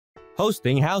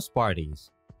Hosting house parties.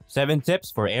 7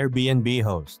 tips for Airbnb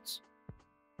hosts.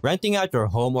 Renting out your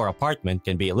home or apartment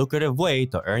can be a lucrative way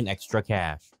to earn extra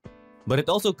cash. But it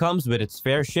also comes with its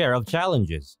fair share of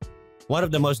challenges. One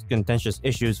of the most contentious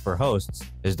issues for hosts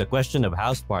is the question of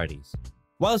house parties.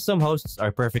 While some hosts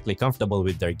are perfectly comfortable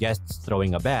with their guests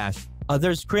throwing a bash,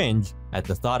 others cringe at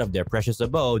the thought of their precious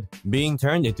abode being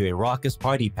turned into a raucous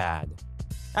party pad.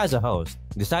 As a host,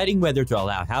 deciding whether to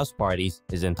allow house parties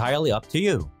is entirely up to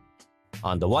you.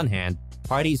 On the one hand,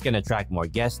 parties can attract more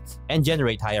guests and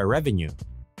generate higher revenue.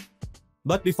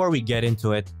 But before we get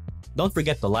into it, don't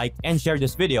forget to like and share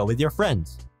this video with your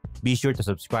friends. Be sure to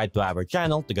subscribe to our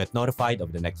channel to get notified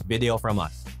of the next video from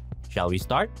us. Shall we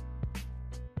start?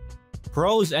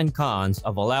 Pros and cons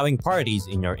of allowing parties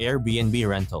in your Airbnb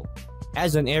rental.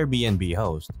 As an Airbnb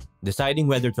host, deciding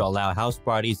whether to allow house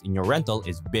parties in your rental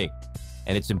is big,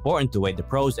 and it's important to weigh the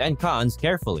pros and cons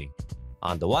carefully.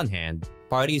 On the one hand,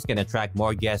 parties can attract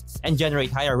more guests and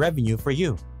generate higher revenue for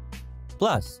you.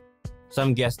 Plus,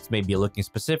 some guests may be looking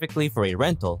specifically for a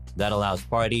rental that allows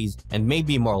parties and may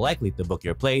be more likely to book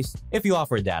your place if you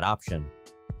offer that option.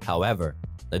 However,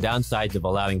 the downsides of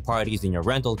allowing parties in your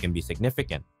rental can be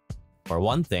significant. For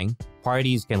one thing,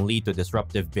 parties can lead to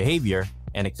disruptive behavior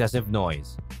and excessive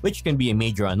noise, which can be a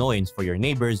major annoyance for your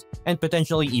neighbors and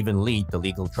potentially even lead to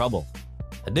legal trouble.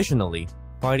 Additionally,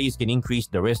 parties can increase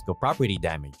the risk of property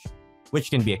damage, which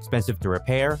can be expensive to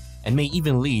repair and may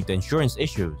even lead to insurance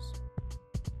issues.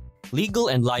 Legal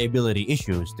and liability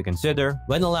issues to consider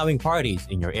when allowing parties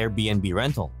in your Airbnb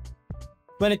rental.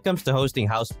 When it comes to hosting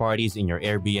house parties in your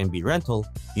Airbnb rental,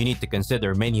 you need to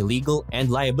consider many legal and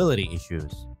liability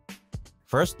issues.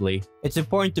 Firstly, it's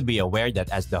important to be aware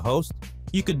that as the host,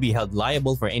 you could be held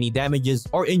liable for any damages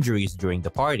or injuries during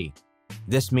the party.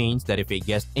 This means that if a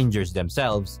guest injures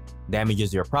themselves,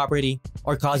 damages your property,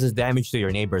 or causes damage to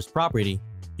your neighbor's property,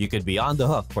 you could be on the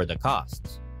hook for the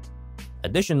costs.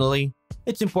 Additionally,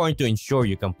 it's important to ensure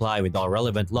you comply with all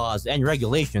relevant laws and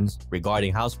regulations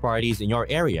regarding house parties in your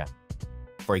area.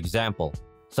 For example,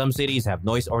 some cities have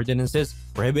noise ordinances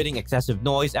prohibiting excessive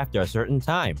noise after a certain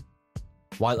time,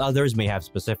 while others may have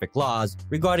specific laws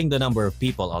regarding the number of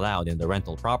people allowed in the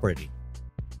rental property.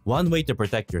 One way to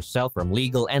protect yourself from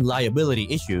legal and liability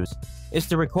issues is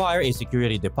to require a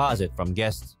security deposit from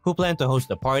guests who plan to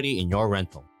host a party in your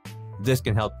rental. This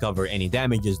can help cover any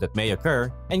damages that may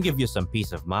occur and give you some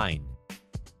peace of mind.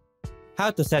 How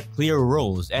to set clear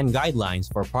rules and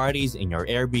guidelines for parties in your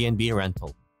Airbnb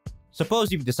rental.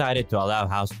 Suppose you've decided to allow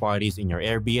house parties in your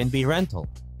Airbnb rental.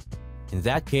 In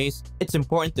that case, it's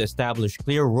important to establish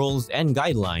clear rules and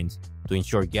guidelines to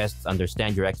ensure guests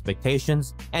understand your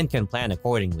expectations and can plan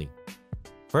accordingly.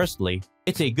 Firstly,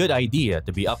 it's a good idea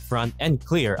to be upfront and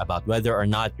clear about whether or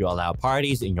not you allow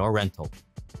parties in your rental.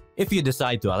 If you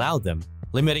decide to allow them,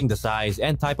 limiting the size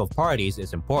and type of parties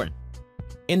is important.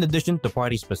 In addition to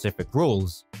party-specific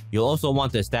rules, you'll also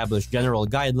want to establish general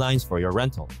guidelines for your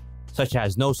rental, such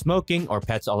as no smoking or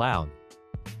pets allowed.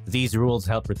 These rules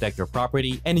help protect your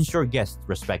property and ensure guests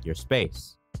respect your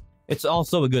space. It's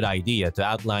also a good idea to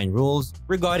outline rules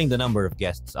regarding the number of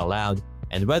guests allowed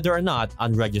and whether or not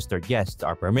unregistered guests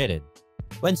are permitted.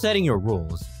 When setting your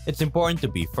rules, it's important to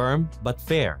be firm but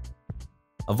fair.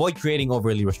 Avoid creating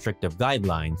overly restrictive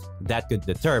guidelines that could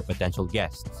deter potential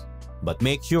guests, but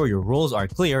make sure your rules are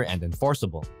clear and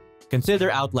enforceable. Consider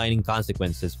outlining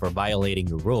consequences for violating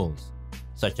your rules,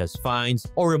 such as fines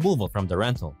or removal from the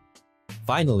rental.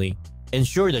 Finally,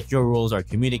 ensure that your rules are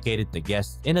communicated to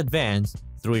guests in advance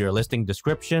through your listing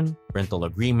description, rental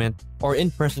agreement, or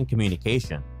in-person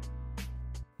communication.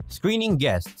 Screening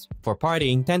guests for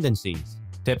partying tendencies.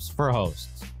 Tips for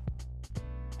hosts.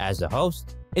 As a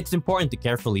host, it's important to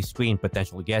carefully screen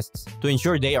potential guests to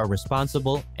ensure they are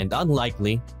responsible and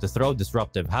unlikely to throw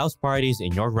disruptive house parties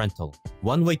in your rental.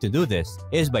 One way to do this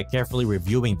is by carefully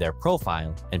reviewing their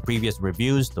profile and previous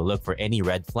reviews to look for any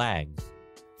red flags.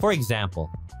 For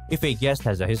example, if a guest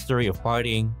has a history of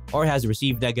partying or has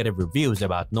received negative reviews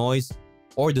about noise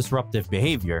or disruptive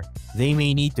behavior, they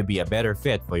may need to be a better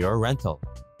fit for your rental.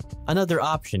 Another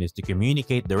option is to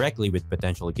communicate directly with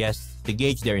potential guests to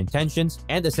gauge their intentions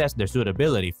and assess their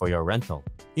suitability for your rental.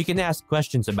 You can ask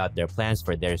questions about their plans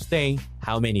for their stay,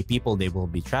 how many people they will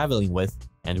be traveling with,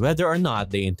 and whether or not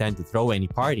they intend to throw any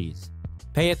parties.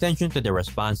 Pay attention to their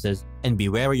responses and be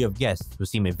wary of guests who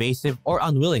seem evasive or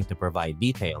unwilling to provide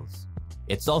details.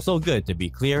 It's also good to be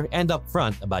clear and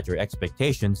upfront about your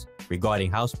expectations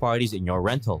regarding house parties in your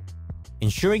rental.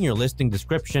 Ensuring your listing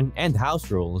description and house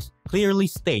rules clearly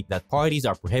state that parties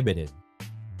are prohibited.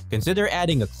 Consider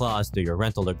adding a clause to your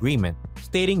rental agreement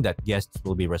stating that guests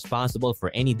will be responsible for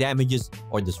any damages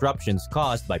or disruptions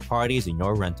caused by parties in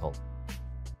your rental.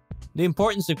 The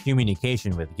importance of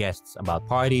communication with guests about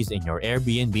parties in your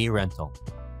Airbnb rental.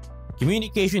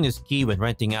 Communication is key when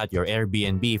renting out your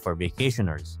Airbnb for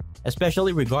vacationers,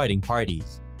 especially regarding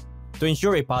parties. To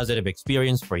ensure a positive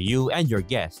experience for you and your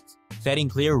guests, setting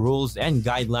clear rules and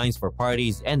guidelines for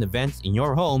parties and events in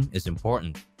your home is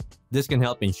important. This can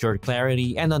help ensure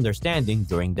clarity and understanding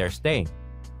during their stay.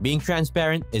 Being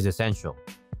transparent is essential.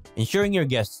 Ensuring your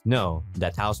guests know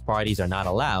that house parties are not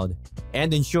allowed,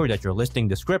 and ensure that your listing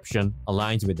description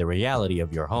aligns with the reality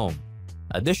of your home.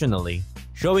 Additionally,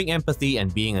 showing empathy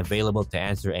and being available to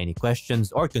answer any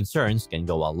questions or concerns can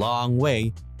go a long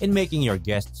way in making your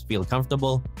guests feel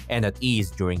comfortable and at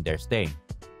ease during their stay.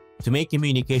 To make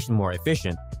communication more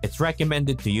efficient, it's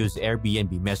recommended to use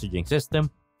Airbnb messaging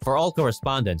system for all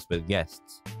correspondence with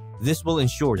guests. This will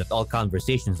ensure that all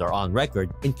conversations are on record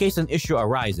in case an issue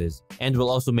arises and will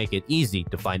also make it easy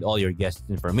to find all your guests'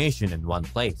 information in one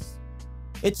place.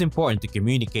 It's important to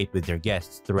communicate with your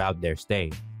guests throughout their stay,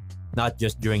 not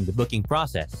just during the booking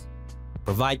process.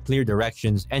 Provide clear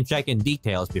directions and check-in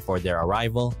details before their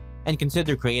arrival, and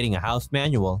consider creating a house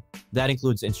manual that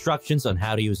includes instructions on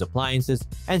how to use appliances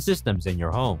and systems in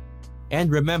your home.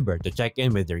 And remember to check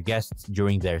in with your guests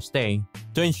during their stay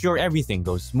to ensure everything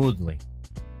goes smoothly.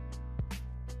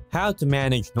 How to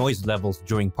manage noise levels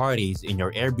during parties in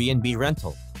your Airbnb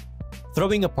rental.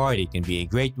 Throwing a party can be a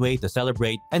great way to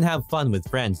celebrate and have fun with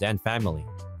friends and family,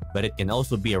 but it can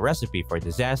also be a recipe for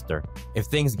disaster if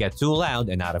things get too loud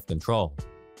and out of control.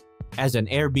 As an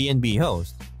Airbnb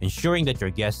host, ensuring that your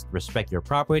guests respect your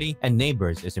property and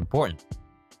neighbors is important.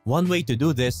 One way to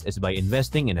do this is by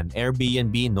investing in an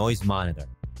Airbnb noise monitor.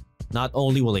 Not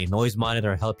only will a noise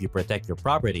monitor help you protect your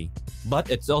property, but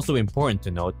it's also important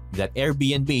to note that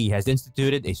Airbnb has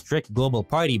instituted a strict global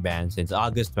party ban since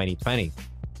August 2020.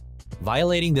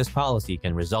 Violating this policy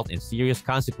can result in serious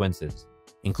consequences,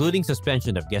 including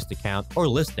suspension of guest account or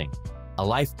listing, a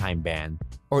lifetime ban,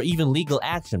 or even legal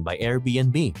action by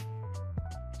Airbnb.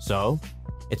 So,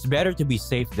 it's better to be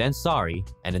safe than sorry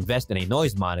and invest in a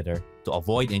noise monitor to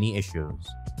avoid any issues.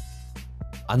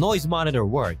 A noise monitor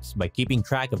works by keeping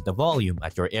track of the volume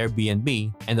at your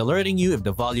Airbnb and alerting you if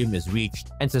the volume is reached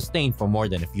and sustained for more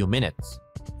than a few minutes.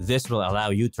 This will allow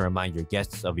you to remind your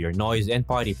guests of your noise and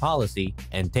party policy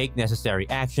and take necessary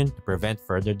action to prevent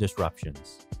further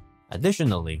disruptions.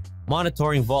 Additionally,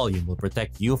 monitoring volume will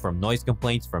protect you from noise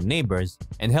complaints from neighbors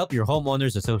and help your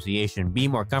homeowners association be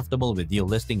more comfortable with you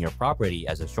listing your property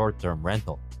as a short-term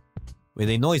rental. With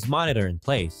a noise monitor in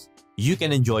place, you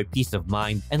can enjoy peace of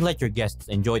mind and let your guests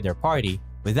enjoy their party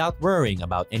without worrying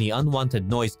about any unwanted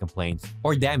noise complaints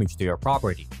or damage to your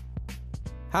property.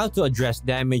 How to address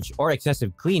damage or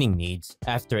excessive cleaning needs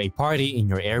after a party in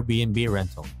your Airbnb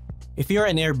rental. If you're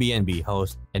an Airbnb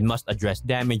host and must address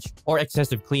damage or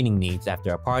excessive cleaning needs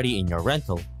after a party in your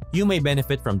rental, you may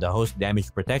benefit from the Host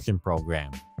Damage Protection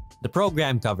Program. The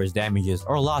program covers damages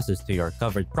or losses to your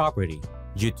covered property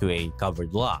due to a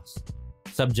covered loss,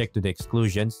 subject to the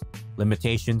exclusions,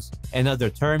 limitations, and other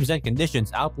terms and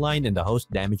conditions outlined in the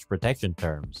Host Damage Protection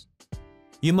terms.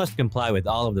 You must comply with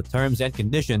all of the terms and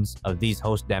conditions of these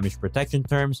Host Damage Protection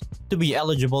terms to be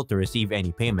eligible to receive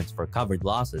any payments for covered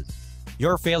losses.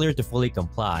 Your failure to fully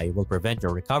comply will prevent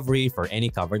your recovery for any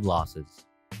covered losses.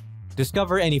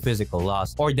 Discover any physical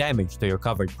loss or damage to your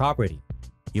covered property.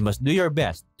 You must do your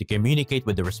best to communicate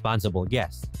with the responsible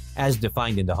guest, as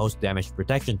defined in the Host Damage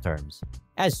Protection terms,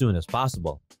 as soon as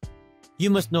possible. You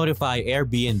must notify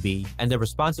Airbnb and the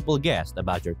responsible guest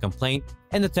about your complaint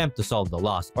and attempt to solve the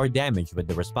loss or damage with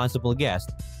the responsible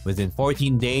guest within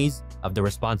 14 days of the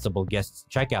responsible guest's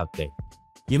checkout date.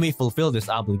 You may fulfill this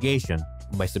obligation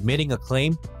by submitting a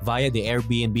claim via the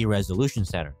Airbnb Resolution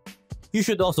Center. You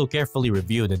should also carefully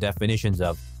review the definitions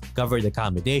of covered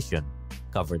accommodation,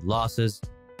 covered losses,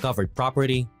 covered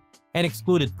property, and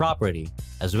excluded property,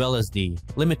 as well as the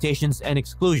limitations and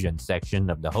exclusions section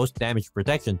of the Host Damage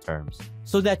Protection terms,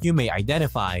 so that you may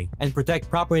identify and protect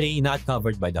property not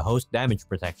covered by the Host Damage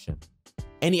Protection.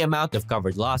 Any amount of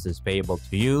covered losses payable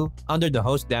to you under the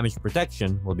Host Damage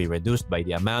Protection will be reduced by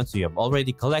the amounts you have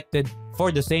already collected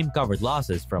for the same covered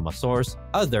losses from a source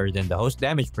other than the Host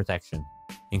Damage Protection,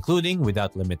 including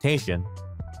without limitation: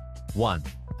 1.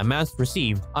 Amounts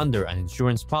received under an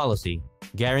insurance policy,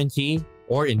 guarantee,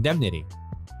 or indemnity.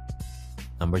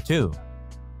 Number 2.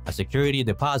 A security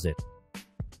deposit.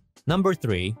 Number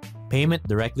 3. Payment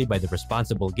directly by the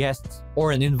responsible guests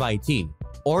or an invitee,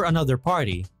 or another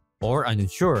party, or an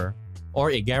insurer,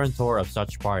 or a guarantor of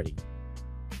such party.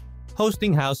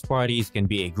 Hosting house parties can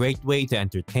be a great way to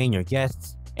entertain your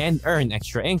guests and earn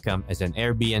extra income as an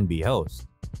Airbnb host.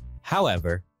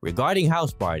 However, regarding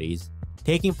house parties,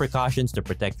 Taking precautions to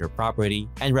protect your property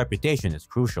and reputation is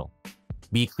crucial.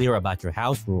 Be clear about your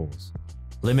house rules.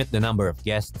 Limit the number of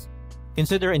guests.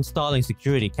 Consider installing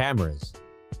security cameras.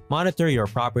 Monitor your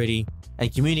property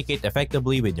and communicate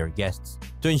effectively with your guests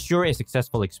to ensure a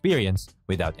successful experience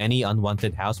without any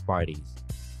unwanted house parties.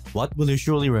 What will you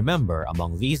surely remember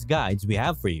among these guides we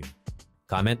have for you?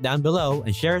 Comment down below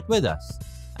and share it with us.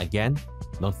 Again,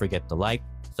 don't forget to like,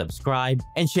 subscribe,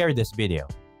 and share this video.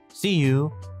 See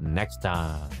you next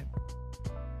time.